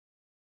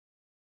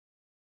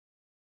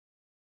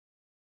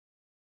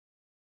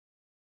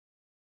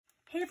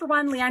Hey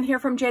everyone, Leanne here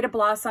from Jada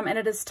Blossom, and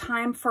it is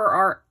time for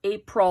our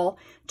April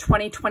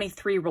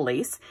 2023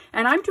 release.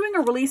 And I'm doing a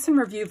release and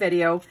review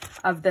video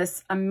of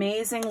this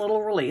amazing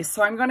little release.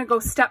 So I'm going to go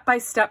step by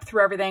step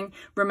through everything.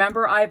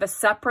 Remember, I have a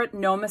separate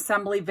Gnome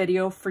Assembly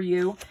video for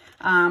you.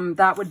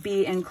 That would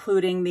be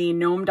including the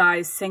Gnome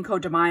Dies Cinco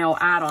de Mayo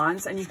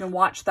add-ons, and you can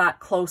watch that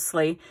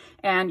closely.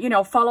 And, you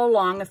know, follow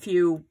along if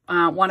you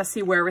want to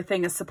see where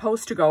everything is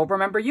supposed to go.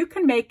 Remember, you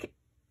can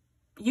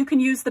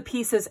use the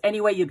pieces any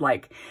way you'd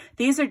like.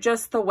 These are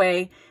just the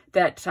way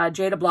that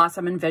Jada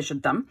Blossom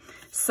envisioned them.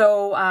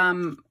 So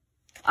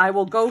I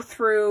will go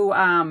through,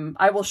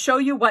 I will show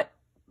you what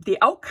the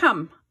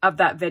outcome of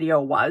that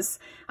video was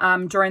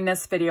during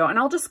this video, and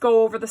I'll just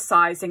go over the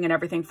sizing and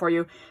everything for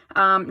you.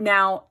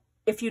 Now,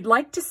 if you'd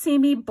like to see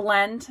me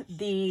blend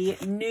the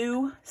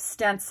new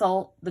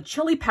stencil, the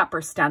chili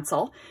pepper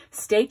stencil,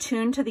 stay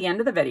tuned to the end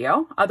of the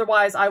video.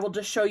 Otherwise, I will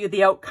just show you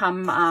the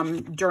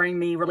outcome during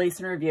the release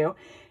and review.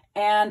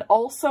 And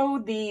also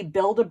the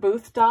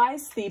Build-A-Booth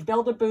dies, the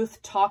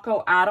Build-A-Booth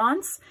Taco Add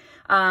Ons.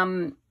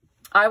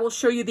 I will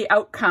show you the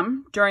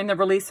outcome during the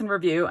release and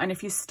review. And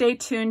if you stay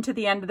tuned to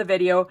the end of the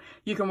video,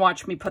 you can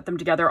watch me put them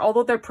together,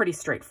 although they're pretty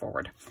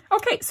straightforward.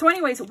 Okay, so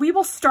anyways, we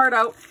will start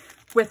out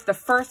with the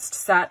first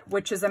set,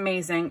 which is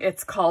amazing.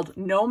 It's called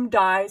Gnome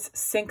Dies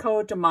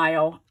Cinco de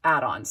Mayo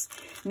Add Ons.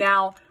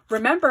 Now,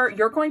 remember,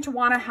 you're going to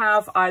want to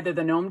have either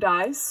the Gnome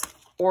Dies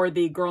or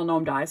the Girl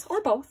Gnome Dies,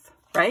 or both,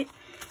 right?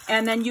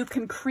 And then you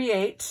can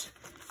create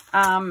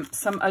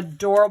some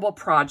adorable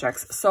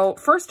projects. So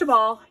first of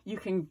all, you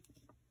can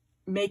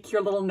make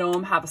your little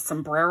gnome have a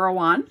sombrero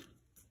on.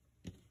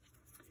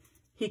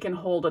 He can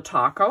hold a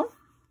taco.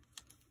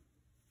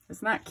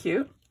 Isn't that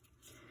cute?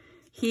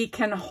 He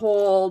can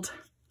hold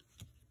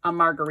a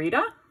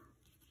margarita.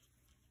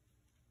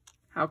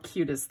 How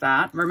cute is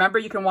that? Remember,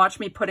 you can watch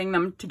me putting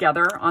them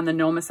together on the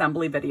Gnome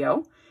Assembly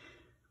video.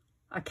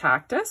 A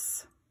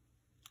cactus.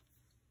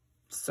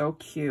 So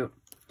cute.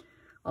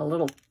 A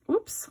little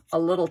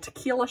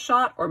tequila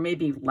shot, or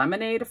maybe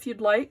lemonade if you'd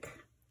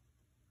like,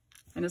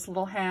 in his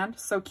little hand.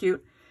 So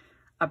cute.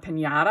 A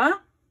piñata,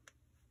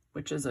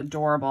 which is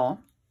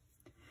adorable.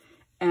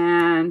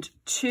 And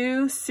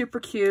two super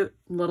cute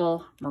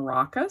little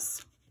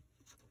maracas.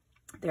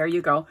 There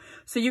you go.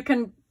 So you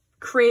can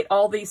create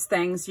all these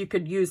things. You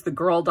could use the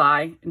girl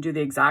die and do the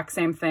exact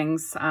same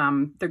things,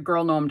 the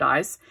girl gnome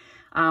dies.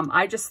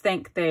 I just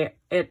think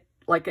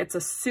it's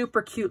a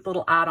super cute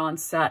little add-on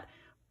set.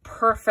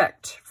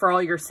 Perfect for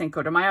all your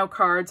Cinco de Mayo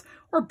cards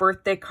or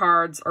birthday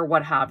cards or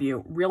what have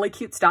you. Really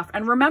cute stuff.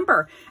 And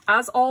remember,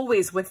 as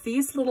always, with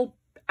these little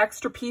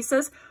extra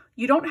pieces,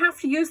 you don't have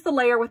to use the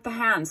layer with the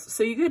hands.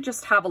 So you could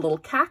just have a little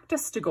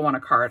cactus to go on a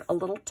card, a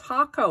little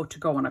taco to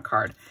go on a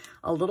card,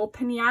 a little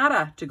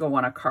piñata to go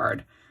on a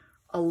card,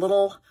 a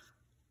little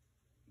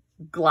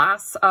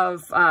glass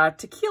of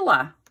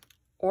tequila,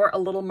 or a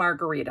little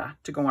margarita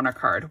to go on a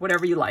card,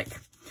 whatever you like.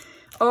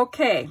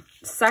 Okay,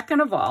 second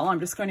of all, I'm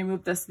just going to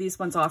move these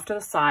ones off to the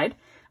side.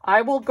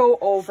 I will go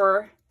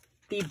over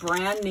the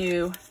brand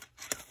new,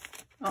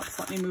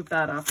 let me move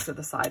that off to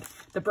the side.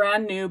 The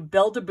brand new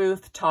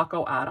Build-A-Booth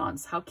Taco Add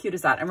Ons. How cute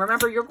is that? And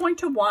remember, you're going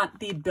to want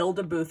the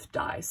Build-A-Booth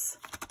dies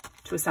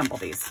to assemble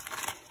these.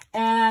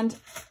 And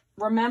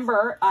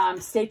remember,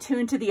 stay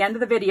tuned to the end of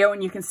the video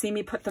and you can see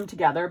me put them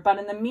together. But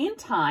in the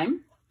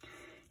meantime,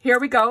 here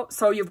we go.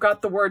 So you've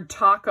got the word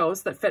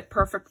tacos that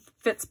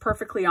fits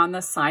perfectly on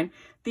this sign.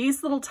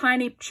 These little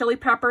tiny chili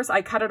peppers,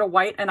 I cut it a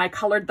white and I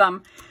colored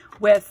them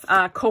with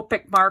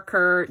Copic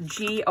marker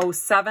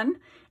G07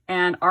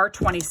 and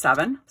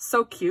R27.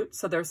 So cute.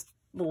 So there's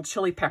little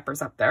chili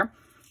peppers up there.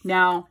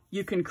 Now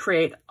you can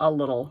create a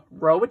little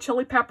row of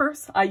chili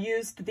peppers. I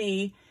used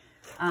the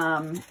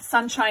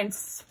Sunshine,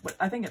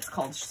 I think it's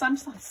called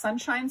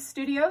Sunshine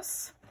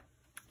Studios,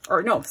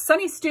 or no,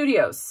 Sunny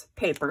Studios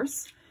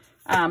papers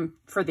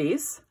for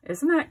these.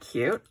 Isn't that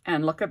cute?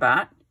 And look at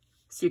that.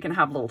 So you can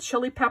have little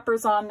chili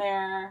peppers on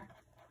there.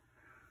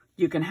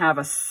 You can have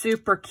a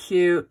super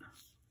cute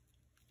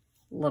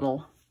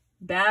little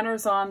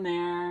banners on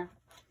there.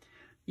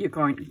 You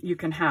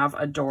can have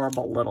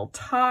adorable little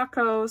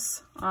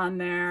tacos on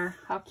there.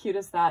 How cute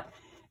is that?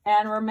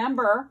 And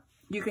remember,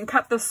 you can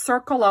cut the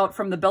circle out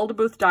from the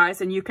Build-A-Booth dies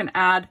and you can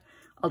add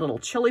a little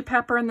chili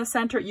pepper in the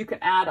center. You can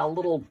add a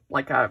little,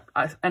 like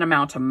an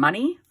amount of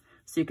money.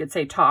 So you could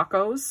say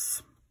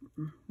tacos,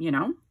 you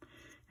know,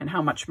 and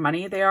how much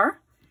money they are.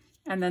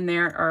 And then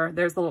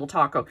there's the little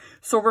taco.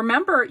 So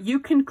remember, you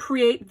can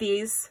create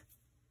these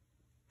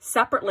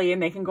separately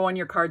and they can go on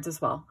your cards as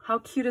well. How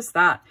cute is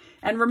that?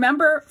 And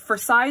remember, for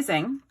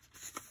sizing,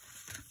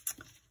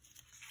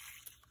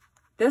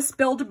 this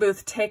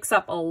Build-A-Booth takes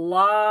up a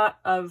lot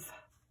of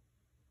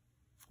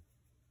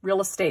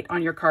real estate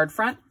on your card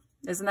front.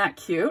 Isn't that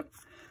cute?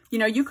 You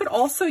know, you could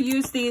also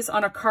use these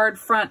on a card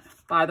front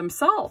by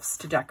themselves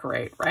to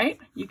decorate, right?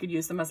 You could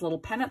use them as little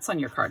pennants on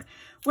your card,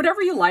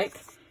 whatever you like.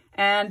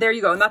 And there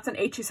you go. And that's an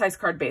HU size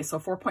card base, so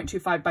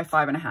 4.25 by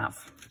 5.5.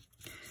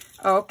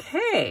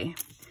 Okay,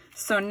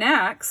 so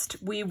next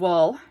we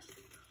will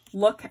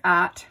look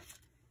at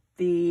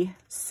the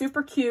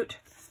super cute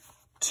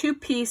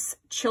 2-piece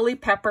chili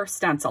pepper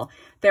stencil.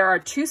 There are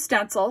 2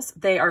 stencils.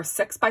 They are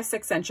 6 by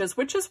 6 inches,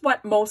 which is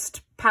what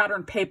most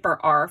pattern paper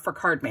are for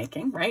card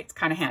making, right? It's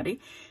kind of handy.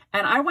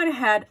 And I went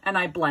ahead and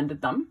I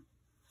blended them.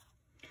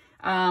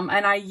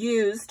 And I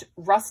used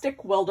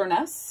Rustic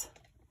Wilderness,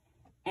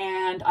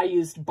 and I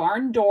used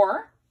Barn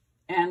Door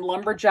and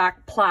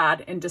Lumberjack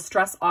Plaid in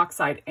Distress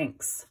Oxide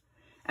inks.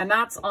 And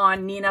that's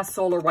on Nina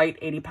Solar White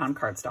 80-pound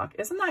cardstock.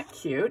 Isn't that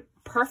cute?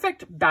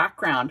 Perfect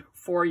background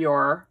for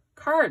your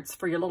cards,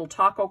 for your little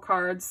taco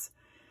cards,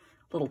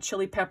 little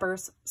chili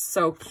peppers.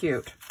 So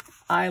cute.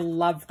 I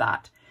love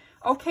that.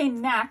 Okay,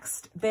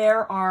 next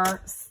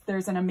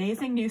there's an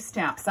amazing new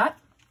stamp set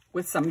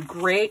with some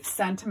great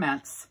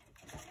sentiments.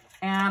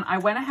 And I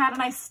went ahead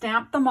and I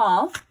stamped them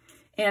all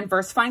in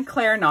VersaFine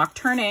Clair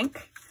Nocturne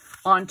ink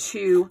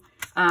onto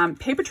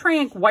paper tray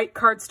ink white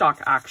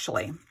cardstock,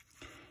 actually.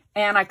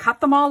 And I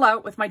cut them all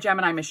out with my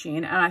Gemini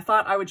machine, and I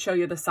thought I would show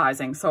you the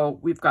sizing. So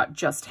we've got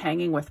Just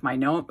Hanging with my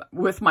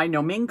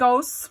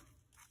Nomingos.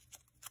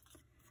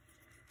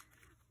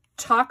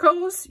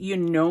 Tacos, You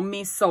Know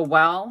Me So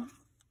Well.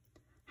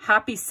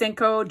 Happy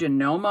Cinco de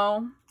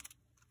Gnomo.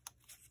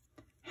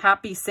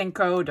 Happy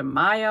Cinco de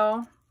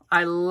Mayo.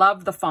 I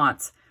love the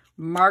fonts.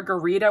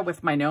 Margarita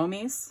with my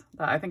Gnomies.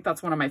 I think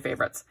that's one of my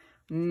favorites.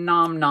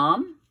 Nom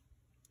Nom.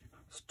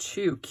 It's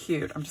too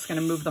cute. I'm just going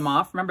to move them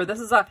off. Remember, this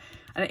is an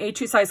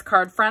A2 size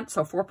card front,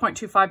 so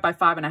 4.25 by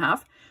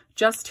 5.5.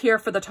 Just here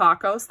for the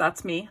tacos.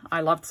 That's me.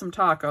 I love some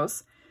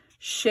tacos.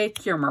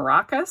 Shake Your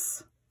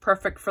Maracas.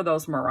 Perfect for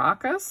those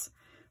maracas.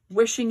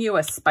 Wishing You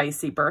a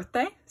Spicy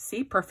Birthday.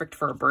 See, perfect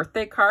for a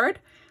birthday card.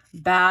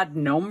 Bad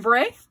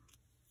Nombre.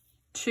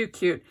 Too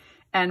cute.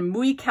 And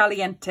Muy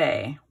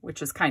Caliente,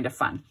 which is kind of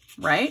fun,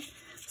 right?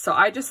 So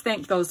I just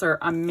think those are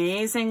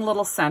amazing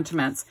little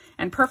sentiments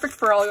and perfect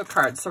for all your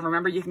cards. So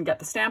remember, you can get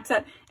the stamp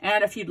set,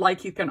 and if you'd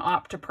like, you can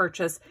opt to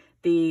purchase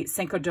the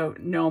Cinco de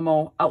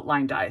Gnomo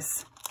Outline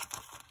dies.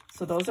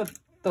 So those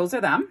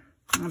are them.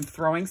 I'm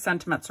throwing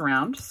sentiments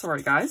around.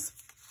 Sorry, guys.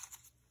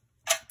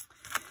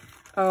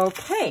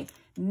 Okay,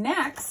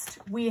 next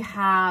we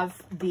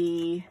have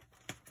the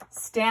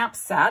stamp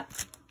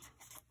set,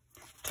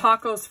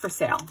 Tacos for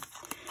Sale.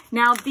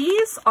 Now,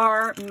 these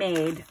are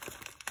made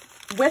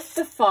with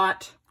the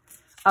thought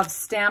of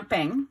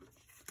stamping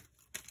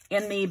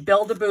in the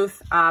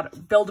Build-A-Booth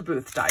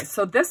dies.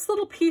 So this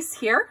little piece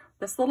here,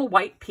 this little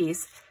white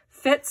piece,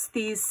 fits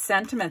these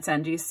sentiments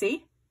in. Do you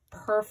see?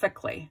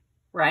 Perfectly,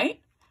 right?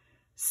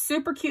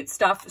 Super cute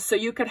stuff. So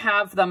you could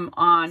have them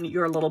on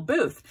your little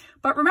booth.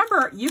 But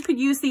remember, you could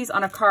use these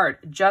on a card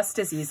just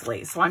as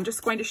easily. So I'm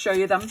just going to show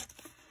you them.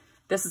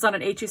 This is on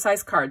an A2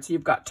 size card. So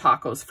you've got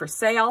Tacos for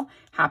Sale,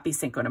 Happy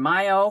Cinco de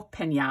Mayo,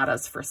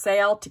 Piñatas for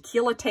Sale,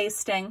 Tequila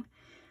Tasting,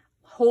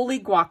 Holy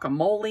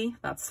Guacamole,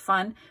 that's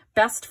fun.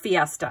 Best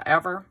Fiesta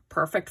Ever,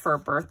 perfect for a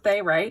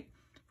birthday, right?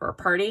 For a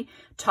party.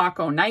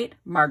 Taco Night,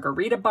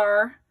 Margarita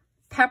Bar,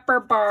 Pepper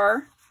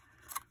Bar,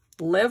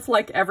 Live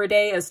Like Every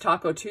Day is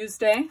Taco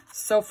Tuesday,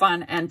 so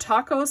fun. And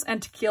Tacos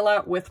and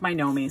Tequila with my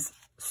Gnomies.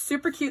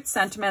 Super cute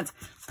sentiments,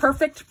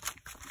 perfect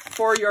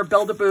for your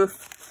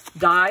Build-A-Booth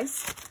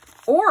dies.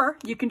 Or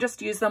you can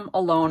just use them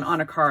alone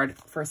on a card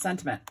for a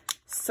sentiment.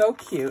 So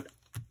cute.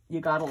 You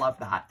gotta love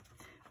that.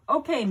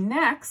 Okay,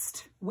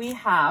 next we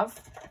have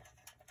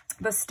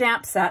the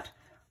stamp set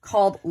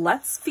called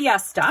Let's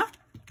Fiesta.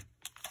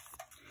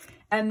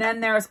 And then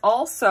there's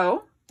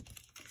also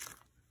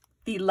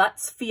the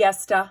Let's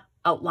Fiesta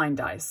Outline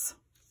dies,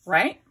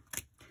 right?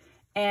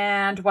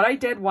 And what I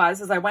did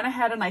was I went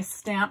ahead and I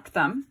stamped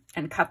them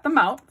and cut them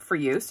out for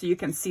you so you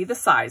can see the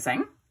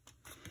sizing.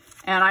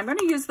 And I'm going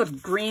to use the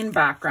green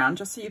background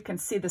just so you can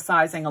see the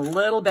sizing a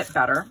little bit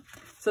better.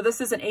 So this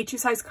is an A2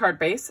 size card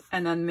base.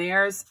 And then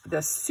there's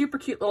this super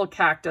cute little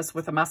cactus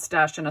with a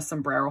mustache and a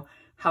sombrero.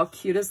 How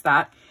cute is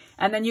that?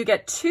 And then you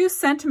get 2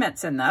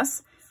 sentiments in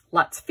this.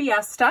 Let's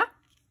Fiesta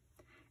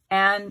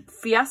and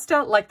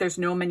Fiesta like there's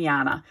no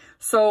mañana.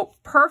 So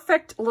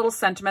perfect little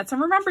sentiments. And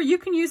remember, you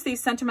can use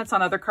these sentiments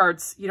on other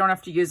cards. You don't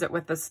have to use it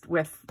with this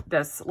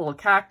little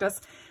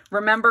cactus.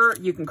 Remember,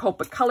 you can coat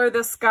but color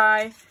this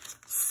guy.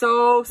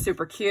 So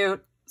super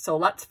cute. So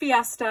Let's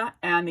Fiesta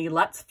and the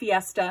Let's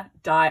Fiesta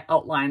die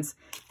outlines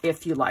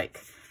if you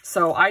like.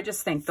 So I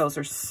just think those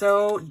are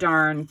so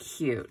darn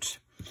cute.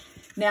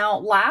 Now,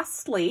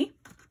 lastly,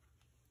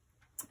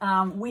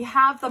 we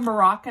have the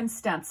Moroccan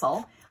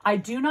Stencil. I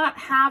do not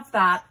have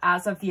that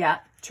as of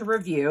yet to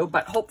review,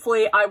 but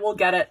hopefully I will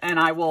get it and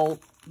I will,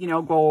 you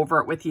know, go over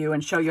it with you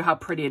and show you how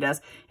pretty it is.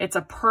 It's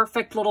a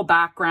perfect little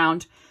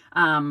background,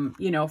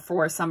 you know,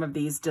 for some of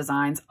these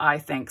designs, I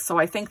think. So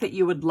I think that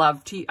you would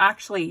love to,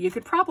 actually, you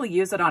could probably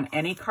use it on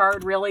any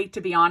card, really,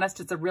 to be honest.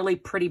 It's a really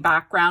pretty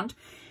background.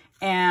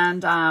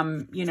 And,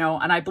 you know,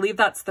 and I believe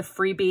that's the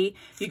freebie.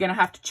 You're going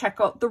to have to check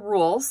out the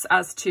rules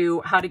as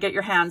to how to get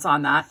your hands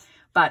on that.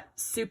 But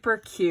super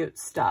cute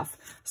stuff.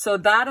 So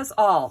that is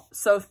all.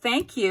 So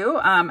thank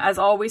you, as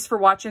always, for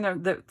watching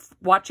the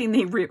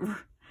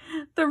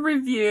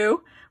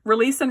review,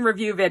 release and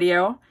review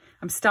video.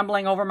 I'm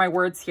stumbling over my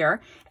words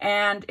here.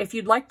 And if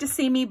you'd like to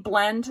see me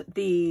blend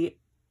the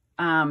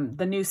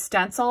the new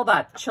stencil,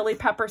 that chili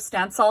pepper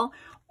stencil,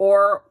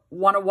 or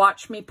want to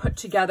watch me put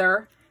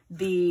together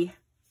the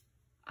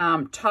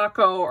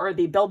taco or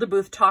the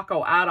Build-A-Booth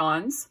Taco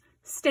Add-ons,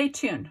 stay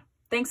tuned.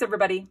 Thanks,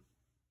 everybody.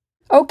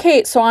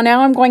 Okay, so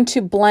now I'm going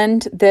to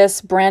blend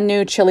this brand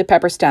new chili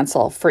pepper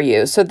stencil for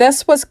you. So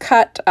this was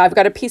cut, I've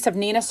got a piece of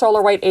Neenah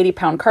Solar White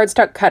 80-pound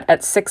cardstock cut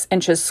at 6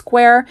 inches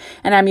square,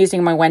 and I'm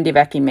using my Wendy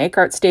Vecchi Make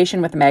Art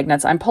Station with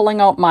magnets. I'm pulling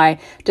out my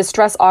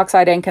Distress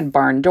Oxide ink and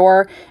Barn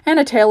Door and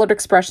a Tailored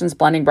Expressions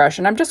blending brush,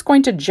 and I'm just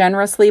going to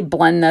generously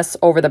blend this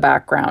over the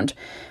background.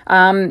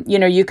 You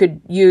know, you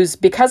could use,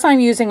 because I'm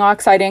using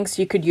oxide inks,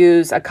 you could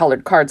use a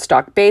colored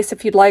cardstock base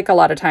if you'd like. A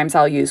lot of times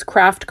I'll use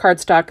craft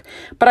cardstock,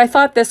 but I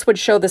thought this would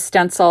show the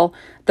stencil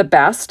the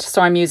best,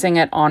 so I'm using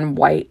it on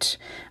white.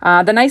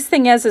 The nice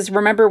thing is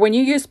remember, when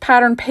you use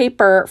pattern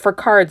paper for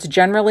cards,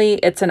 generally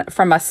it's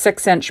from a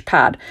 6-inch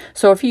pad.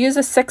 So if you use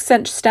a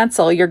 6-inch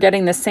stencil, you're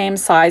getting the same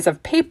size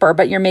of paper,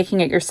 but you're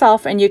making it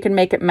yourself, and you can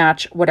make it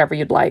match whatever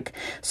you'd like.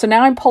 So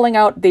now I'm pulling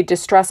out the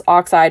Distress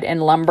Oxide in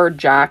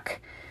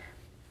Lumberjack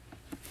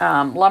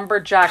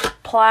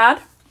Plaid.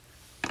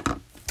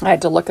 I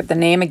had to look at the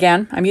name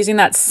again. I'm using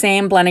that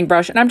same blending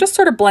brush, and I'm just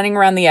sort of blending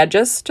around the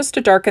edges just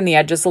to darken the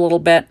edges a little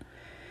bit.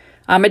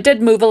 It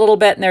did move a little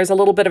bit, and there's a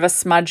little bit of a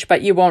smudge,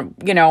 but you won't,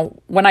 you know,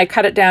 when I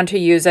cut it down to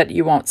use it,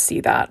 you won't see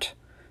that.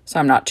 So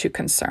I'm not too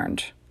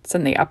concerned. It's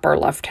in the upper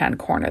left-hand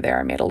corner there.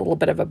 I made a little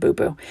bit of a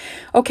boo-boo.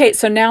 Okay,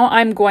 so now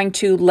I'm going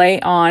to lay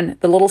on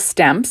the little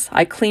stems.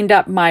 I cleaned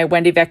up my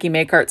Wendy Vecchi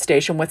Make Art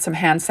Station with some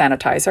hand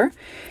sanitizer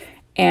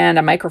and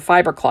a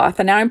microfiber cloth.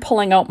 And now I'm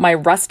pulling out my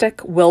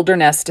Rustic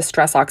Wilderness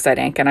Distress Oxide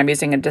ink, and I'm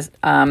using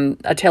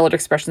a Tailored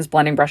Expressions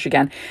blending brush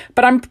again.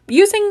 But I'm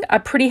using a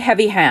pretty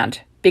heavy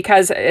hand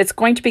because it's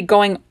going to be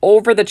going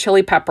over the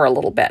chili pepper a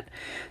little bit.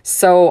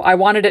 So I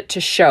wanted it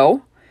to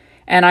show.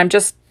 And I'm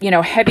just, you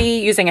know,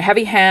 using a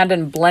heavy hand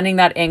and blending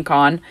that ink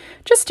on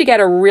just to get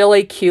a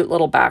really cute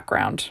little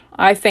background.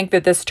 I think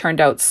that this turned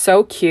out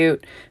so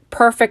cute,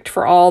 perfect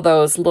for all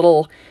those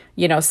little,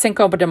 you know,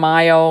 Cinco de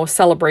Mayo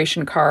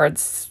celebration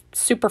cards,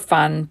 super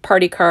fun,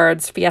 party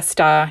cards,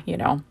 fiesta, you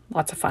know,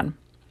 lots of fun.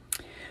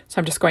 So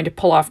I'm just going to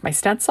pull off my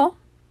stencil.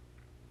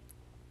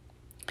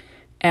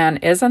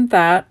 And isn't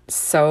that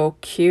so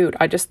cute?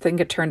 I just think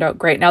it turned out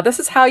great. Now, this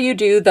is how you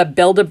do the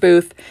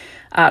Build-A-Booth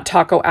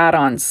Taco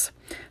Add-ons.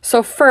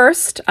 So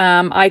first,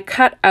 I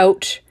cut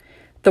out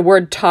the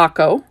word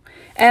taco,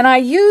 and I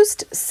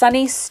used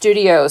Sunny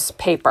Studios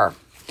paper.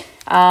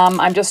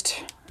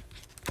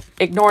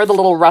 Ignore the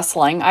little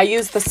rustling. I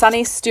used the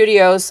Sunny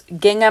Studios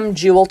Gingham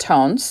Jewel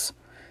Tones,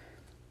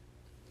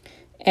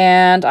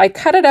 and I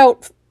cut it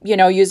out, you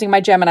know, using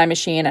my Gemini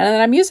machine, and then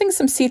I'm using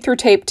some see-through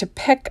tape to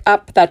pick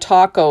up the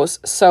tacos,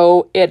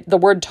 so the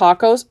word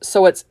tacos,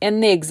 so it's in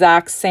the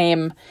exact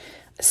same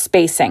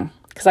spacing,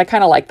 because I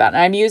kind of like that.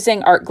 And I'm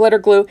using art glitter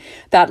glue.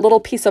 That little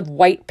piece of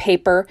white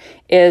paper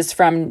is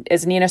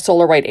Neenah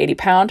Solar White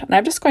 80-pound, and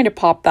I'm just going to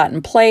pop that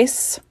in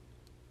place.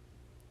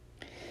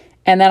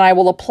 And then I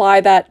will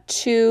apply that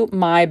to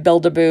my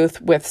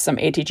Build-A-Booth with some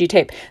ATG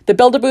tape. The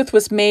Build-A-Booth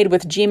was made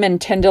with Geeman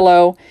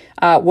Tyndalo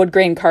wood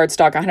grain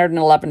cardstock,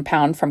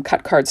 111-pound from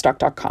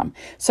cutcardstock.com.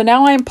 So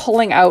now I'm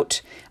pulling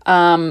out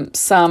some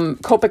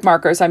Copic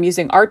markers. I'm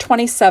using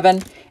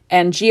R27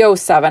 and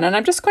G07, and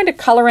I'm just going to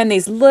color in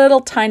these little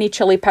tiny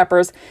chili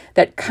peppers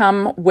that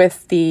come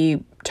with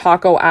the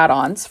taco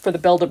add-ons for the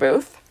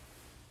Build-A-Booth.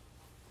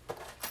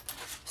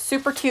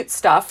 Super cute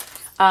stuff.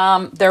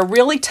 They're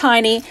really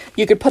tiny.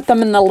 You could put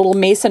them in the little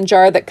mason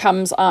jar that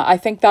comes, I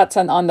think that's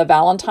on the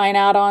Valentine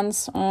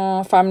add-ons,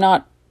 if I'm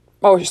not,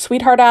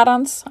 sweetheart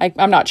add-ons.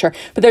 I'm not sure.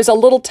 But there's a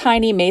little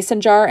tiny mason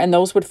jar, and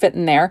those would fit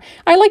in there.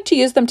 I like to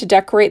use them to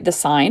decorate the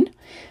sign.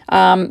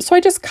 So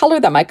I just color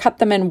them. I cut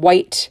them in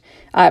white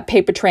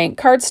paper tray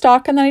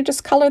cardstock, and then I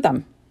just color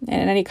them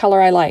in any color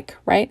I like,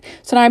 right?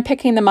 So now I'm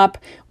picking them up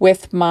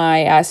with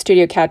my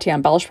Studio Catia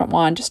embellishment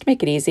wand just to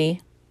make it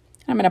easy.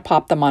 I'm going to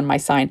pop them on my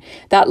sign.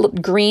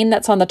 That green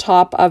that's on the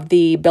top of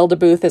the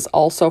Build-A-Booth is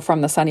also from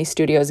the Sunny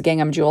Studios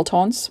Gingham Jewel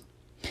Tones.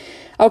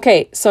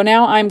 Okay, so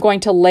now I'm going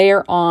to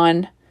layer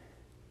on,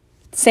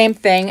 same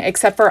thing,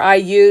 except for I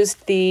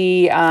used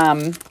the,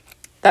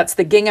 that's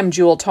the Gingham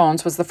Jewel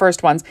Tones was the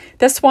first ones.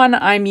 This one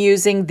I'm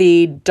using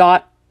the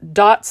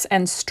Dots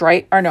and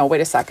Stripe, or no, wait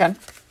a second.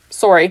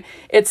 Sorry,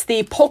 it's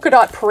the Polka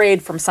Dot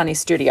Parade from Sunny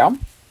Studio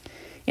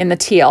in the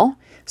teal.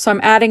 So I'm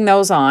adding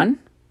those on.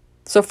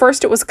 So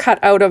first it was cut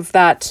out of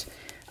that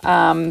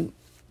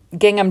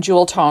Gingham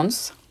Jewel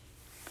Tones,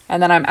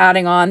 and then I'm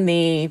adding on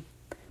the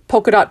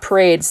Polka Dot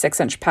Parade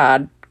 6-inch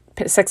pad,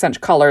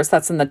 6-inch colors.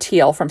 That's in the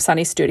teal from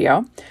Sunny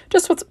Studio,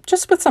 just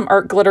with some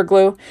art glitter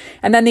glue.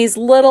 And then these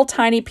little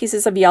tiny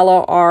pieces of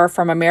yellow are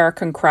from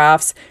American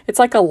Crafts. It's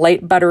like a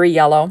light buttery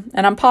yellow,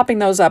 and I'm popping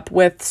those up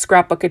with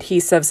scrapbook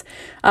adhesives,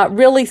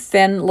 really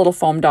thin little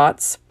foam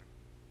dots.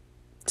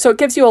 So it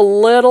gives you a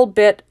little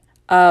bit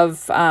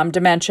of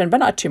dimension, but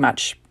not too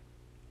much.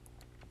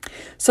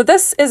 So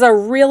this is a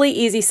really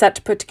easy set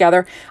to put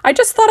together. I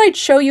just thought I'd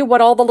show you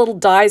what all the little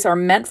dies are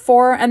meant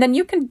for, and then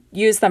you can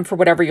use them for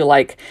whatever you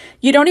like.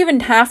 You don't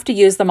even have to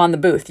use them on the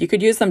booth. You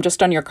could use them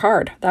just on your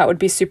card. That would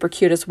be super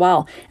cute as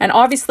well. And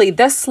obviously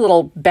this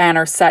little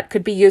banner set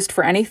could be used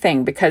for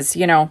anything because,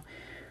 you know,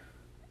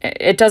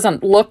 it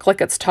doesn't look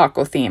like it's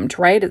taco themed,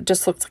 right? It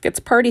just looks like it's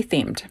party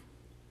themed.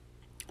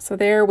 So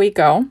there we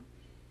go.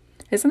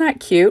 Isn't that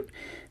cute?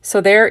 So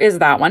there is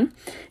that one.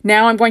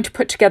 Now I'm going to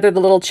put together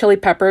the little chili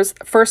peppers,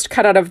 first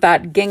cut out of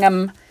that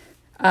gingham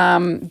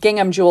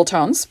jewel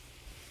tones.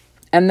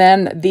 And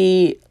then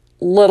the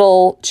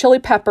little chili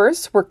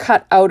peppers were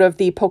cut out of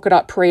the polka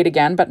dot parade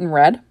again, but in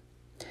red.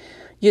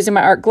 Using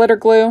my art glitter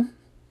glue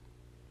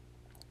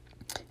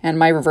and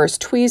my reverse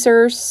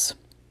tweezers.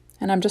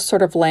 And I'm just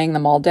sort of laying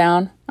them all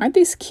down. Aren't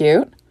these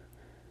cute?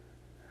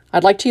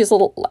 I'd like to use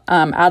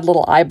add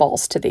little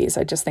eyeballs to these.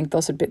 I just think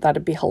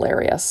that'd be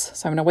hilarious.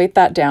 So I'm gonna weight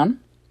that down.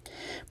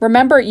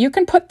 Remember, you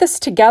can put this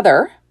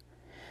together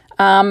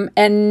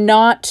and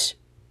not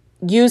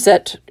use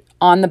it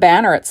on the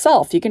banner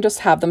itself. You can just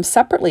have them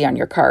separately on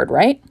your card,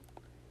 right?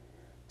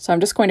 So I'm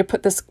just going to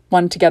put this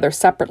one together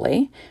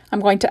separately.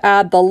 I'm going to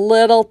add the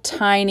little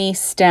tiny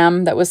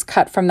stem that was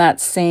cut from that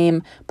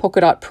same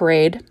polka dot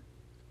parade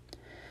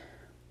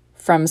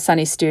from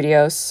Sunny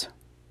Studios.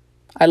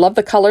 I love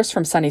the colors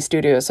from Sunny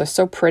Studios. They're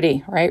so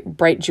pretty, right?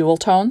 Bright jewel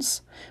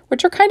tones,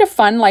 which are kind of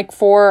fun, like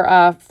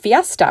for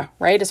Fiesta,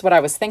 right? Is what I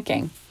was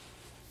thinking.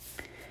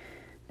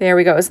 There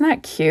we go. Isn't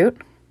that cute?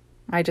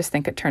 I just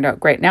think it turned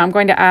out great. Now I'm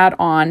going to add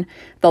on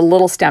the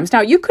little stems.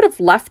 Now you could have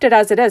left it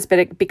as it is,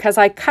 but because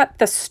I cut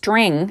the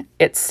string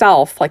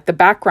itself, like the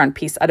background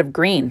piece, out of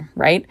green,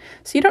 right?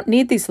 So you don't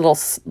need these little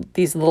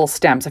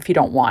stems if you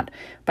don't want.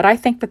 But I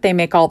think that they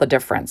make all the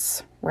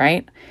difference,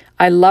 right?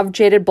 I love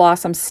Jaded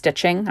Blossom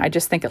stitching. I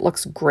just think it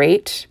looks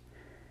great.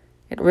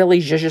 It really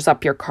zhuzhes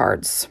up your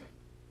cards.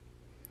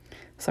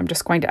 So I'm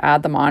just going to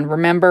add them on.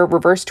 Remember,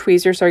 reverse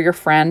tweezers are your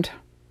friend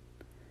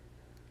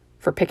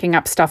for picking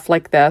up stuff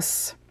like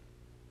this.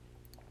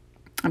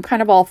 I'm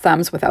kind of all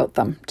thumbs without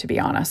them, to be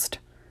honest.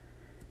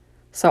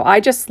 So I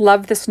just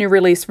love this new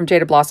release from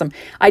Jaded Blossom.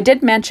 I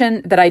did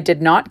mention that I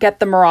did not get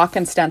the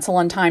Moroccan Stencil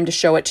in time to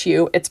show it to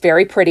you. It's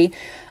very pretty.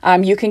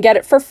 You can get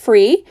it for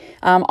free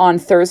on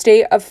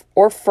Thursday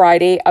or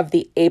Friday of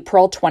the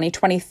April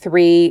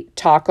 2023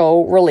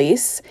 taco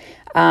release.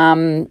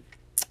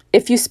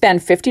 If you spend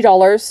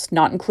 $50,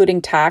 not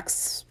including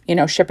tax, you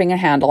know, shipping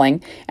and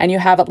handling, and you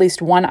have at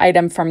least one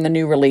item from the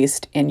new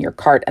release in your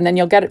cart, and then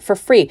you'll get it for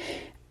free.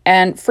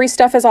 And free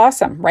stuff is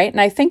awesome, right? And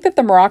I think that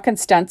the Moroccan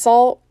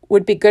Stencil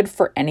would be good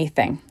for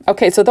anything.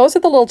 Okay, so those are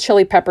the little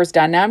chili peppers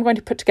done. Now I'm going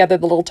to put together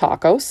the little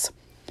tacos.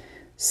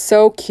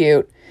 So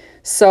cute.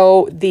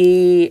 So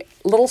the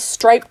little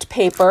striped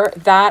paper,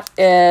 that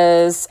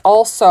is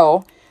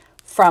also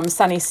from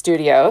Sunny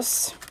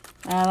Studios.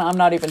 And I'm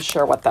not even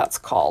sure what that's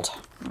called.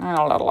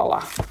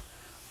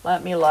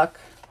 Let me look.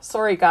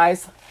 Sorry,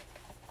 guys.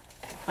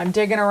 I'm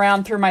digging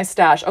around through my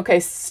stash.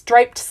 Okay,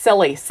 striped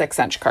silly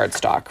 6-inch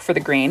cardstock for the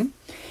green.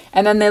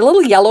 And then the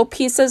little yellow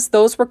pieces,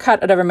 those were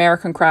cut out of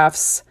American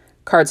Crafts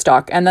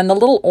cardstock. And then the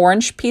little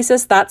orange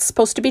pieces, that's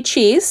supposed to be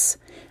cheese.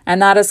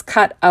 And that is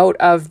cut out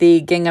of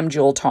the gingham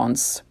jewel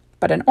tones,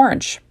 but in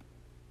orange.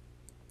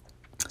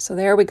 So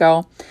there we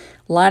go.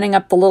 Lining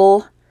up the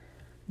little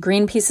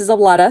green pieces of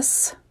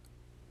lettuce.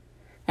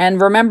 And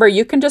remember,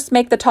 you can just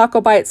make the taco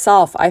by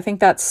itself. I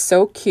think that's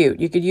so cute.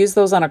 You could use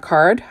those on a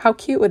card. How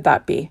cute would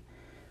that be?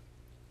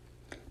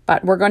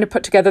 But we're going to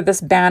put together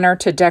this banner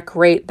to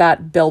decorate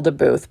that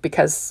Build-A-Booth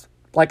because,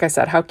 like I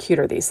said, how cute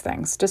are these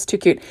things? Just too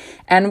cute.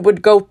 And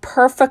would go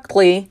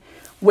perfectly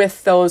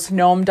with those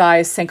Gnome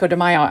Dies Cinco de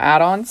Mayo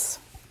Add Ons.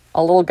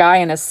 A little guy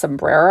in his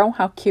sombrero.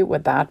 How cute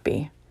would that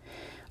be?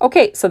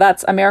 Okay, so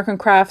that's American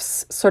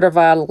Crafts, sort of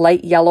a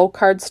light yellow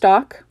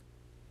cardstock.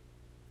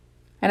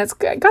 And it's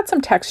got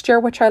some texture,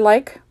 which I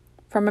like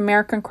from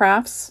American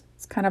Crafts.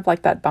 It's kind of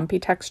like that bumpy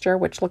texture,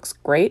 which looks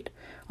great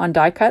on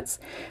die cuts.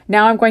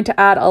 Now I'm going to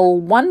add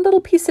one little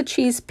piece of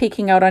cheese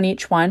peeking out on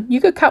each one. You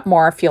could cut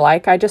more if you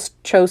like. I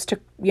just chose to,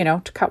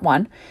 to cut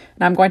one.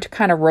 And I'm going to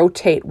kind of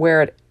rotate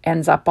where it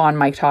ends up on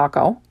my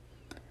taco.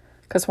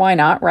 Because why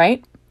not,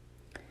 right?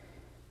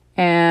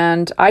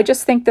 And I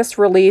just think this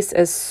release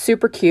is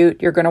super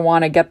cute. You're going to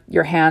want to get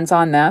your hands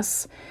on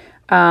this.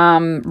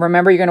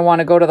 Remember, you're going to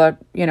want to go to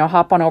the,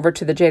 hop on over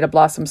to the Jaded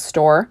Blossom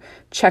store,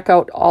 check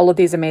out all of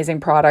these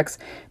amazing products.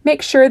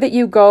 Make sure that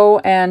you go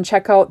and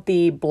check out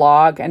the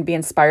blog and be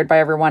inspired by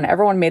everyone.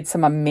 Everyone made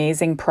some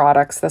amazing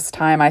products this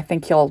time. I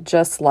think you'll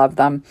just love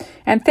them.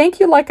 And thank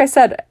you, like I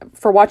said,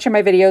 for watching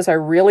my videos. I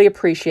really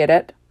appreciate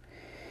it.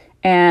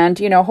 And,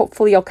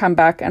 hopefully you'll come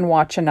back and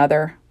watch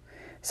another.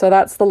 So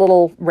that's the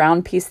little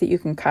round piece that you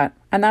can cut.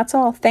 And that's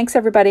all. Thanks,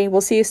 everybody.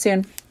 We'll see you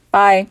soon.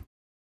 Bye.